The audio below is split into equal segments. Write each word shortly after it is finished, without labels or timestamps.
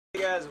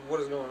guys, what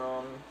is going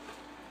on?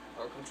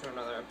 Welcome to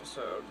another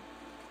episode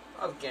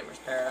of Gamerz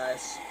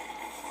Paradize.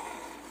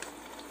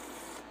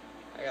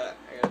 I gotta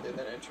do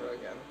that intro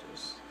again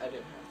because I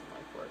didn't have the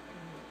mic working.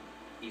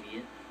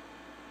 Idiot.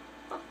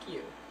 Fuck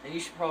you. And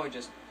you should probably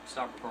just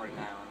stop recording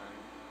now and then.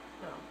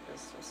 No,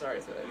 because I'm sorry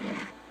for that.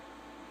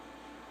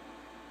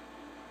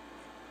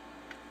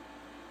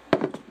 So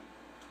we're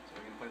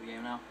gonna play the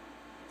game now?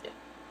 Yeah.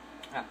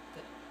 Ah.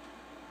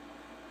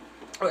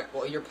 Okay,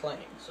 well you're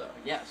playing, so.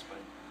 Yes, but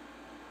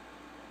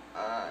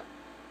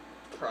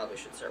probably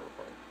should start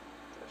recording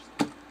first.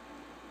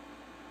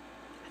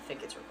 I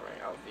think it's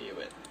recording. I'll view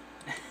it.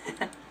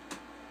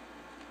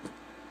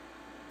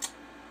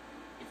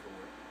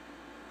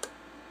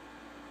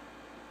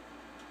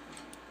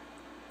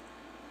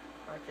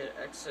 I could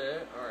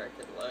exit, or I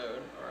could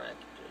load, or I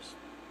could just...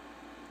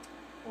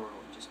 Or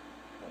it just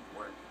won't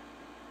work.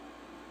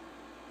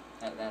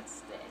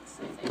 That's the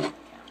thing that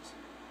counts.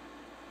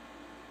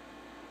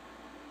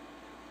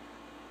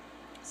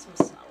 Some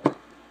sour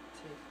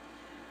tea.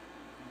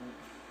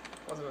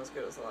 Wasn't as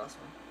good as the last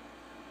one.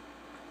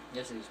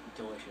 Yes, it is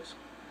delicious.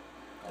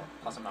 Yeah.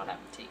 Plus, I'm not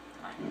having tea.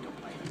 I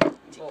don't like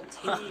tea. Well,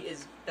 tea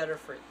is better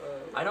for...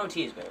 I know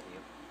tea is better for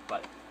you,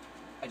 but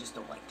I just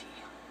don't like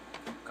tea.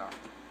 God.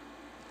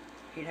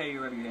 I hate how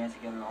you rub your hands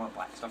together and all the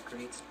black stuff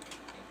creates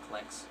and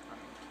collects.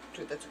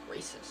 Dude, that's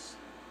racist.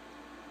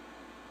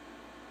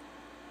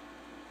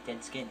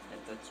 Dead skin.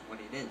 That's what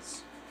it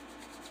is.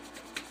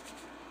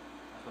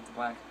 That's what the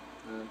black...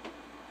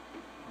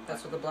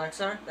 That's what the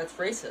blacks are? That's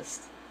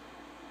racist.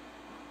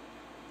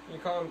 You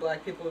calling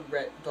black people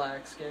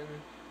black-skinned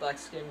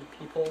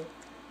people,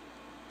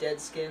 dead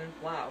skin?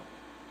 Wow.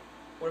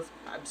 What if...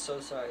 I'm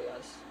so sorry,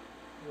 guys.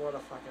 What a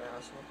fucking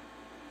asshole.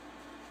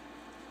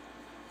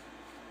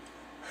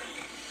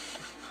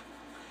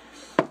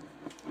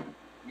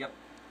 Yep.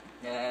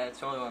 Yeah, that's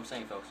totally what I'm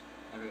saying, folks.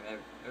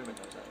 Everyone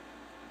knows that.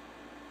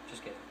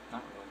 Just kidding.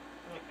 Not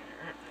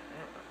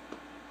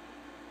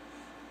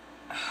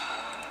really.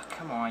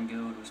 Come on,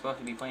 dude. We're supposed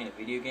to be playing a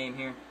video game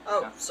here.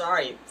 Oh, No.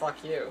 sorry.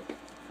 Fuck you.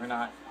 We're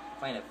not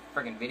playing a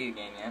friggin' video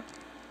game yet.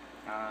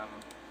 Well,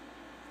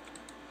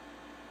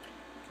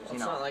 it's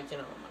not like, my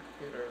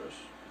computer is...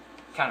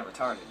 kind of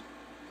retarded.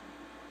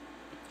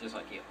 Just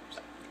like you.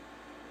 So.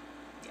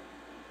 Yeah.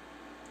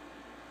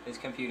 His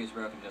computer's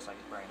broken just like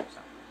his brain, so.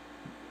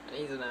 And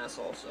he's an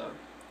asshole, so...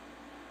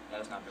 That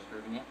has not been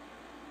proven yet.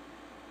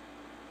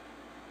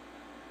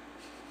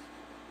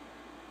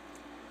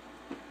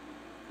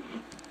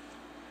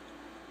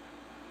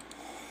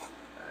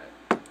 Alright.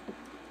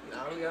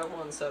 Now we got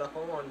one set up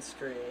on one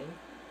screen.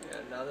 We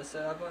got another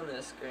set up on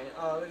this screen.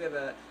 Oh, look at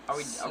that. Are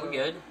we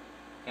good?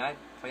 Can I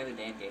play the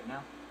damn game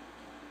now?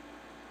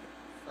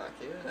 Fuck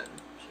you then.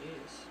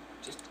 Jeez.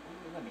 Just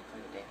let me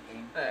play the damn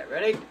game. Alright,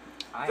 ready?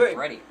 I'm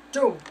ready.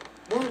 2,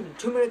 1,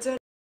 2 minutes in.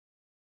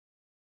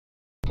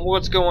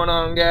 What's going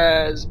on,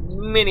 guys?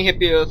 Mini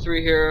Hippio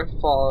 3 here,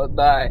 followed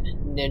by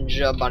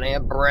Ninja Bunny, a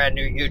brand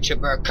new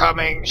YouTuber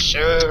coming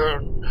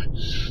soon.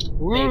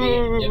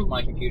 Maybe if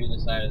my computer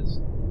decides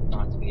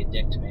not to be a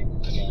dick to me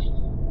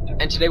again.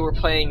 And today we're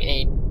playing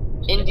a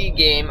indie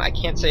game. I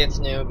can't say it's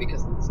new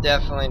because it's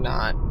definitely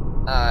not.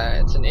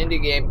 It's an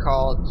indie game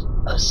called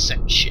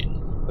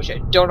Ascension, which I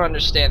don't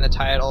understand the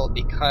title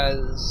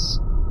because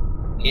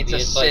it's a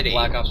city.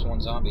 Like Black Ops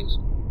 1 Zombies.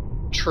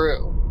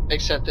 True,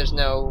 except there's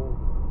no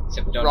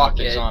Except we don't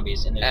rocket have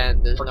zombies and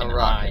there's no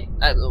rocket.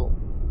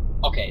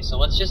 Okay, so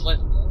let's just start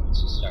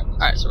this.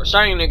 Alright, so we're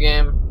starting a new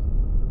game.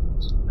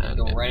 And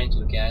go right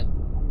into it, guys.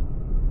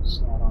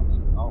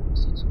 Oh,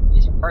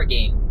 it's a hard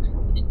game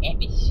with an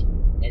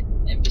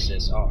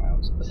emphasis.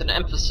 With an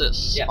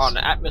emphasis on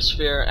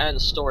atmosphere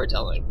and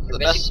storytelling. For the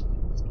best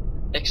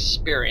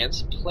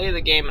experience, play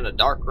the game in a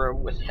dark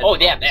room with headphones. Oh,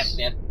 yeah.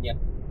 You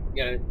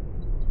gotta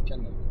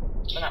turn the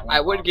lamp I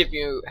would off. give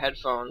you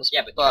headphones,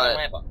 Yeah, but turn the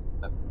lamp off.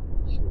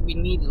 We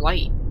need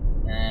light.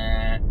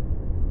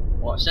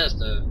 Well, it says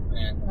the...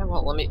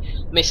 Well, let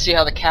me see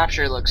how the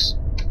capture looks.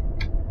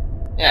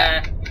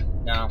 Yeah.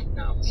 No.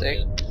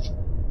 See?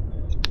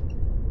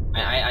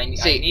 I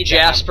See, need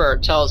Jasper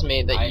tells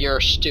me that you're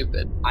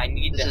stupid. I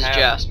need This to is have...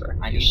 Jasper.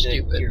 I You're need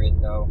stupid. to hear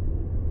it, though.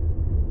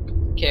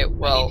 Okay,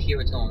 well... I need to hear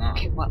what's going on.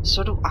 Okay, well,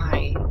 so do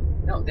I.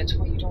 No, that's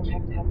why you don't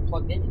have to have it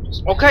plugged in.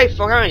 Just Okay,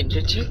 fine.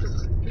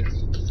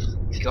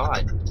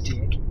 God,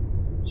 dick.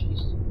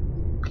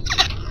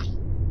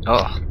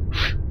 Oh.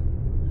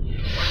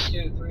 1,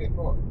 2, 3,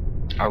 4.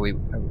 Are we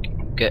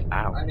good?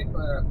 Ow. I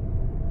declare...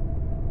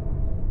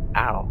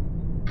 Ow.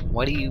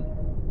 What do you...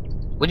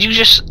 Would you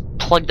just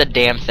plug the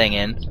damn thing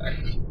in?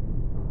 Sorry.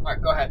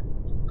 Alright, go ahead.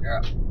 You're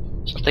up.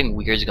 Something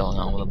weird's going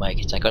on with the mic.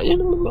 It's like...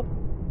 Oh,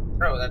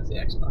 that's the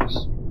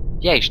Xbox.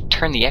 Yeah, you should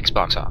turn the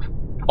Xbox off.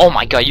 Oh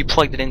my god, you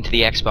plugged it into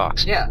the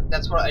Xbox. Yeah,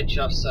 that's what I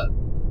just said.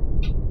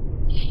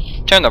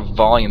 Turn the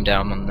volume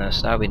down on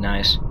this. That would be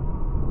nice.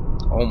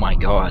 Oh my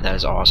god, that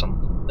is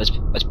awesome.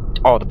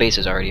 Oh, the bass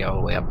is already all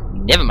the way up.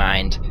 Never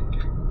mind.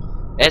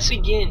 Let's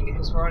begin,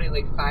 because we're already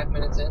like 5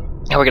 minutes in.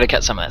 And we're gonna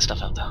cut some of that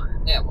stuff out, though.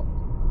 Yeah, well.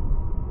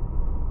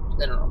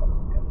 I don't know about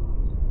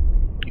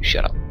that. You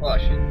shut up. Oh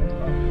shit.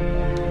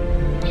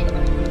 Shut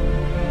up.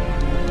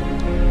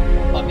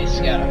 Let me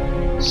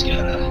scatter.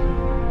 Scatter.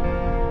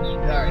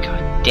 Alright.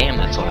 God damn,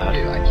 that's loud.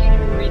 Dude, I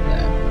can't even read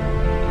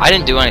that. I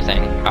didn't do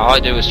anything. All I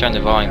did was turn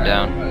the volume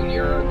down. Oh,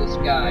 you're this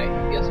guy.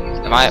 I'm guessing he's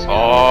Am I?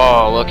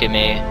 Oh, look at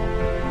me.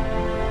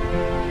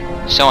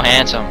 So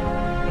handsome.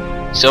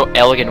 So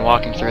elegant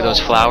walking through those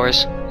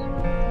flowers.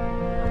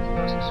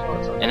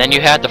 And then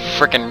you had to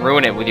frickin'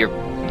 ruin it with your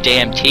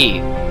damn tea.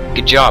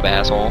 Good job,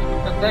 asshole.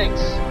 No,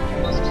 thanks.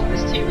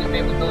 This tea was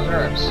made with those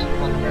herbs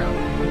on the ground.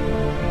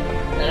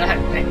 And I had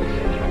to thank you.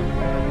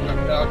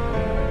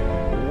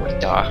 What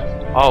the?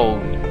 Oh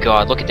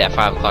god, look at that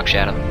 5 o'clock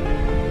shadow. I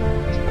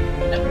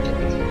don't think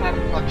it's a 5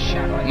 o'clock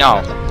shadow. I think No.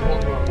 that's a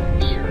full-grown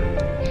beard.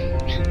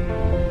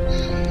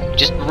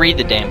 Just read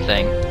the damn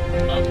thing.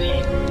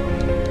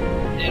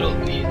 It'll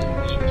be the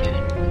weekend.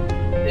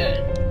 Then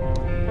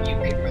you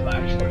can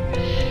relax for a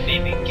bit.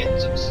 Maybe get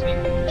some sleep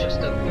just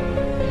a little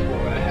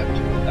before I have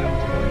to go out.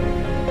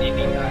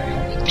 Maybe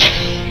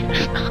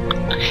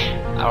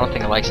I don't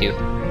think it likes you.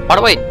 By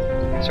the way,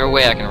 is there a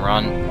way I can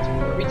run?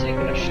 Are we taking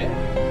a shit?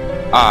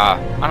 I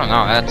don't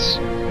know, that's...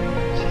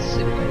 Just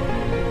sit there.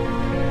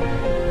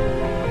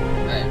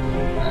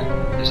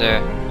 Is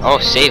there... Oh,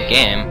 save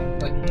game.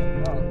 But,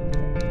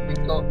 we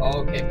go, oh,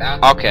 okay,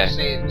 bathroom Okay.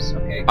 saves.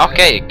 Okay,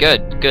 Okay,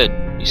 good.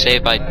 You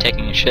save by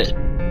taking a shit.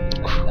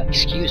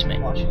 Excuse me.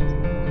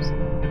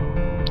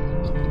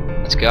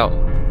 Let's go.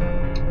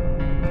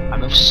 I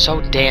move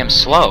so damn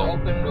slow.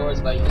 Open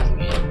doors by using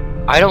it.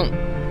 I don't...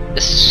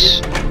 This is...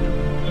 He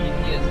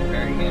is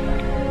very good.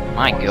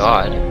 My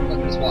god.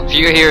 Look, this walks. If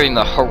you're hearing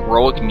the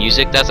heroic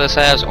music that this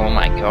has, oh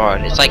my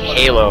god. It's like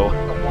Halo.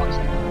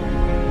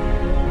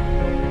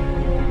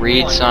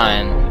 Read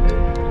sign.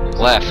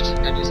 Left.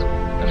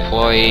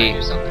 Employee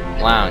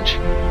lounge.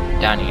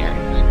 Down here.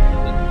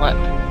 What?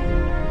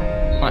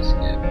 What?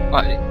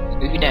 What?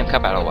 Move your damn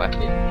cup out of the way.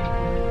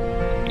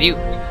 You...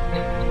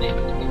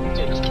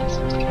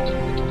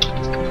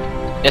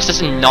 This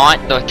is not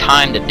the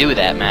time to do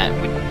that, Matt.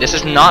 This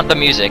is not the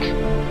music.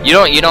 You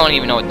don't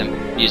even know what the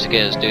music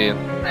is, do you?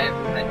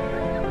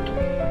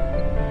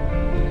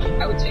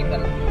 I would take that.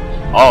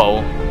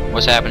 Oh,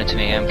 what's happening to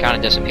me? I'm kind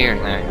of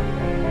disappearing there.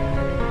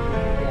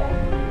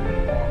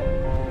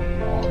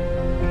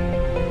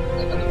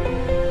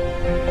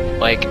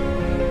 Like,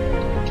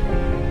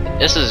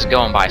 this is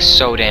going by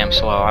so damn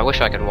slow. I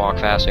wish I could walk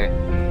faster.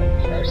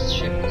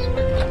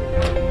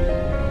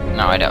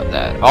 No, I doubt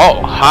that.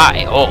 Oh,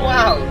 hi. Oh.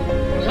 Wow!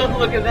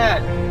 Look at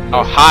that.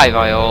 Oh, hi,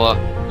 Viola.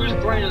 Whose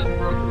brain is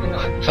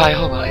broken?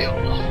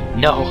 Viola.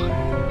 No.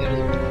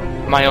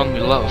 My only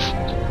love.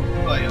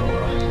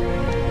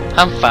 Viola.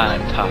 I'm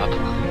fine, Pop.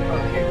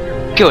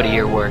 Okay, Go to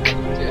your work.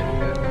 good.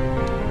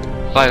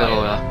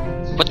 Viola.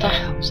 What the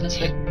hell is That's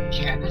this? it.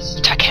 Candace.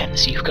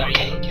 Candace, you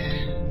okay?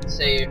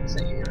 Say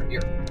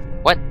you're.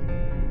 What?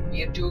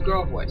 You do a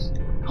girl voice.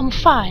 I'm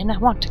fine. I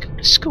want to go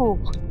to school.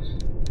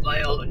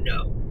 Viola,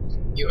 no.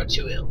 You are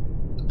too ill.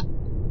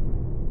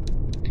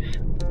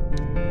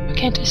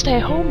 Can't I stay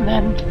home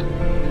then?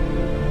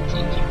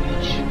 Fuck you,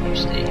 bitch. You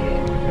stay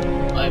here.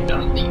 I'm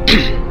not leaving.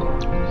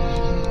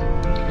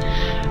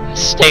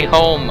 Stay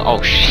home.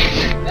 Oh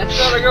shit. That's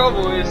not a girl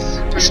voice.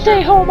 I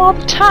stay home all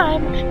the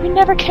time. You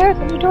never cared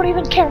then. You don't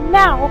even care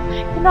now.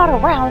 You're not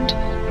around.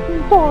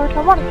 I'm bored.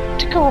 I want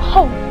to go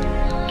home.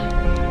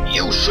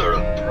 You should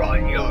have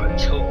brought your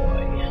toy.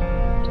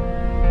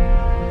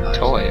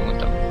 Toy? What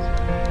the?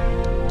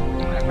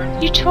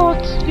 You told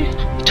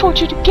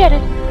you to get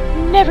it.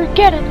 You never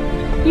get it.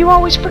 You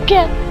always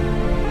forget. I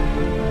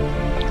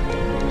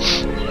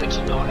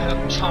do not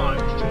have time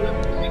to do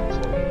everything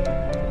for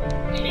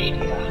you.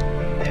 Nadia,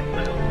 at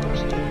my own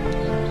mercy.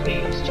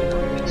 Please do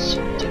not be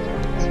so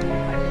difficult.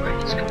 My friend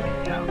is coming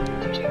down to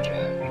take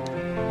care of you.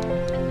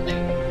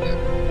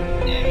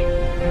 Nay.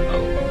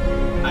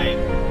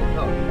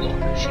 Oh, look,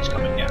 she's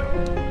coming down.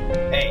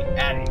 Hey,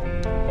 Atty.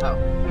 Oh.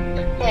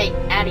 Hey,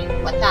 Atty,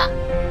 what's up?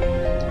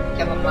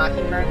 Kill a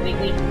mockingbird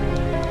lately?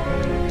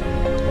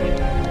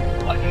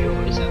 What you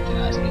always have to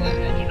ask me that. I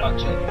do not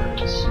kill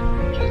birds.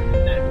 Kill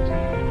men.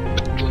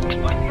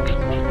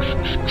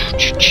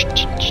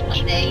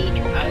 Nay,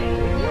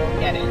 you'll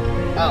get it.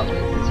 Oh, is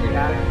this your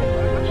daughter?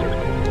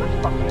 What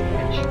fucking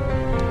bitch?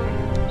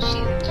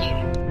 She's a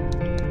cutie.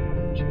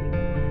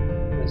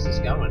 Where's this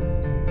going?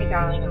 Hey,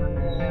 darling,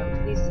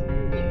 please see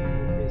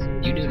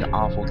you. You do an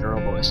awful girl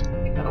voice.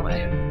 Get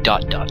away.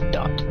 Dot.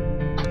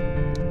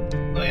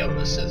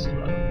 Viola says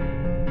hello.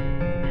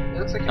 It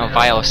looks like No,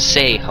 Viola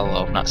say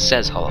hello, not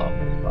says hello.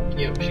 Fuck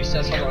you. She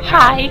says hello.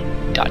 Hi.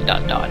 Dot.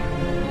 Dot.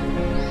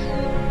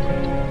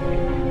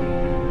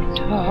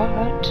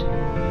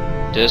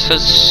 This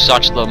is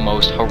such the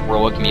most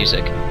heroic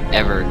music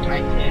ever. I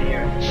can't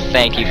hear it.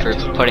 Thank you for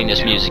putting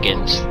this music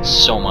in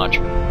so much.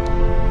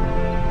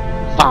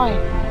 Fine.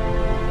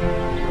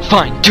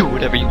 Fine, do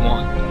whatever you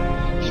want.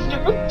 You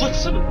never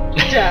listen,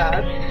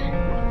 Dad.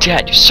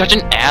 Dad, you're such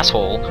an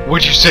asshole.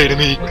 What'd you say to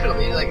me? Look at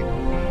me like.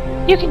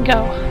 You can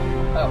go.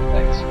 Oh,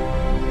 thanks.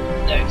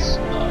 Thanks.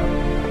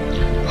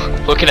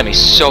 Looking at me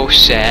so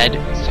sad.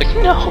 It's like,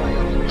 No.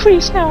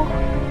 Please, no.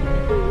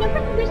 You never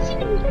listen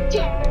to me,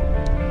 Dad.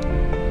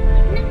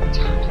 Never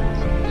talk to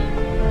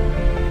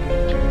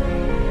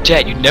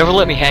Dad, you never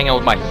let me hang out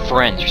with my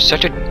friends. You're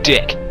such a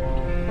dick.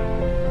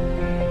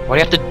 Why do you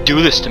have to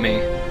do this to me?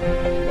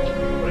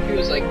 What if he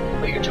was like,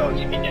 "But you're talking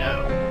to me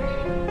now"?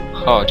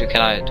 Oh, do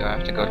I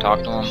have to go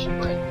talk to him?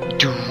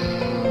 Do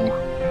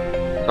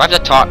I have to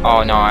talk?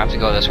 Oh no, I have to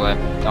go this way,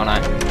 don't I?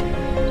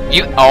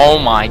 You. Oh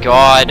my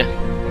God.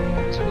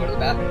 So go to the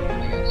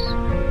bathroom, I guess.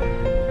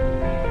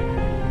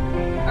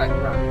 Alright,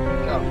 run.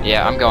 Go.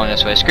 Yeah, I'm going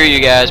this way. Screw you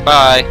guys.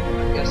 Bye.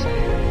 I guess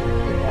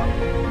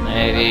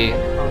Maybe.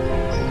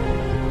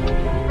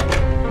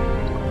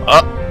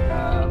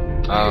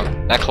 Oh,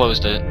 that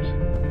closed it.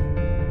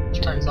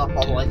 turns off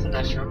all the lights in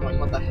that room. Like,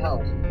 what the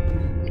hell?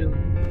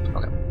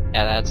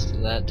 Yeah, that's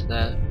that.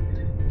 That's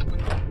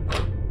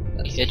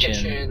the Kitchen.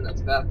 kitchen. That's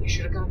the bathroom. You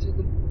should have gone through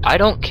the. I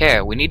don't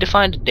care. We need to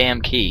find a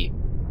damn key.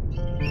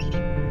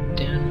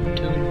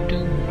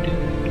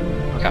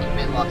 Okay.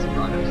 Made lots of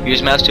progress.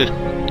 Use mouse to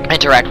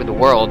interact with the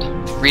world.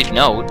 Read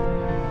note.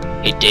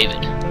 Hey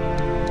David,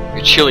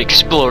 your chili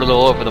exploded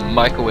all over the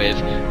microwave.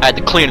 I had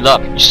to clean it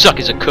up. You suck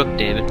as a cook,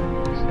 David.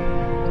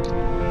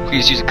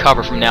 Please use a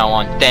cover from now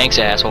on. Thanks,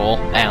 asshole.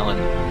 Alan.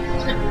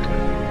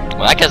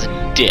 Well, that guy's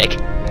a dick.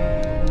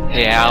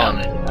 Hey,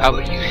 Alan. How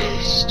about you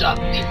stop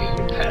giving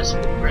your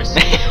passive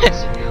aggressive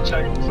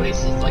turning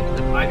places like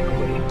the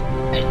microwave,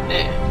 and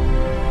then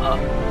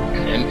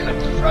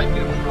confront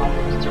your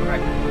problems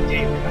directly with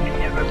David. I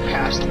never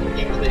passed an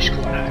English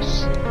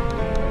class,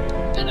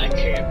 and I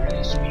can't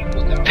really speak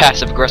without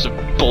Passive aggressive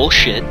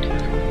bullshit.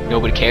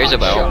 Nobody cares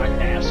about. shot,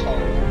 asshole.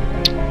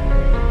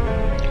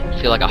 I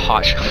feel like a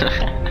hot shot.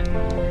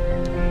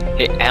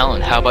 Hey,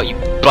 Alan, how about you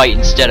bite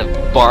instead of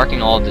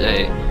barking all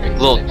day?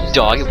 Little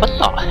dog. What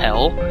the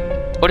hell?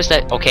 What is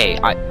that? Okay,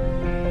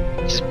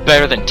 this is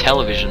better than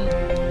television.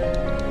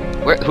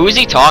 Who is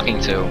he talking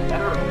to? I don't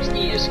know. His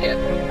knee is hit.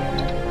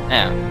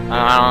 Yeah,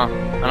 I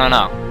don't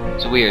know.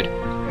 It's weird.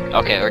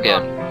 Okay, we're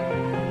good.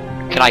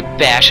 Can I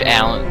bash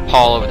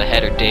Paul over the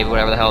head, or David,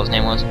 whatever the hell his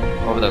name was,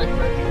 over the? I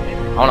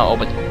wanna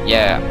open.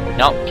 Yeah.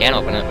 Nope, can't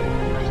open it.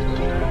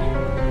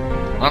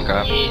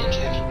 Okay.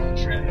 Yeah,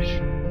 trash.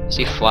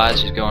 See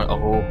flies just going.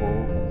 Oh,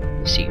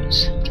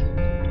 seems.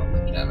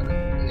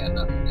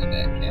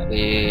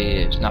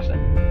 There's nothing.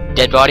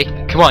 Dead body?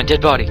 Come on, dead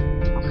body.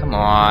 Come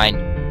on.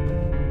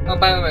 Oh,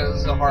 by the way, this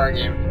is a horror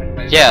game.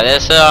 Yeah,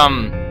 this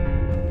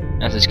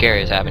nothing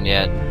scary has happened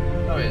yet.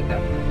 Oh yeah,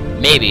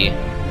 definitely. Maybe.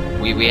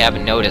 We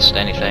haven't noticed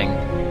anything.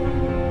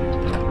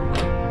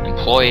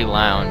 Employee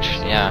lounge.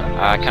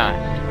 Yeah, kinda.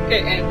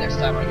 Okay, and next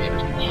time on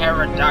Gamerz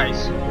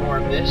Paradize, more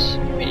of this,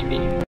 maybe.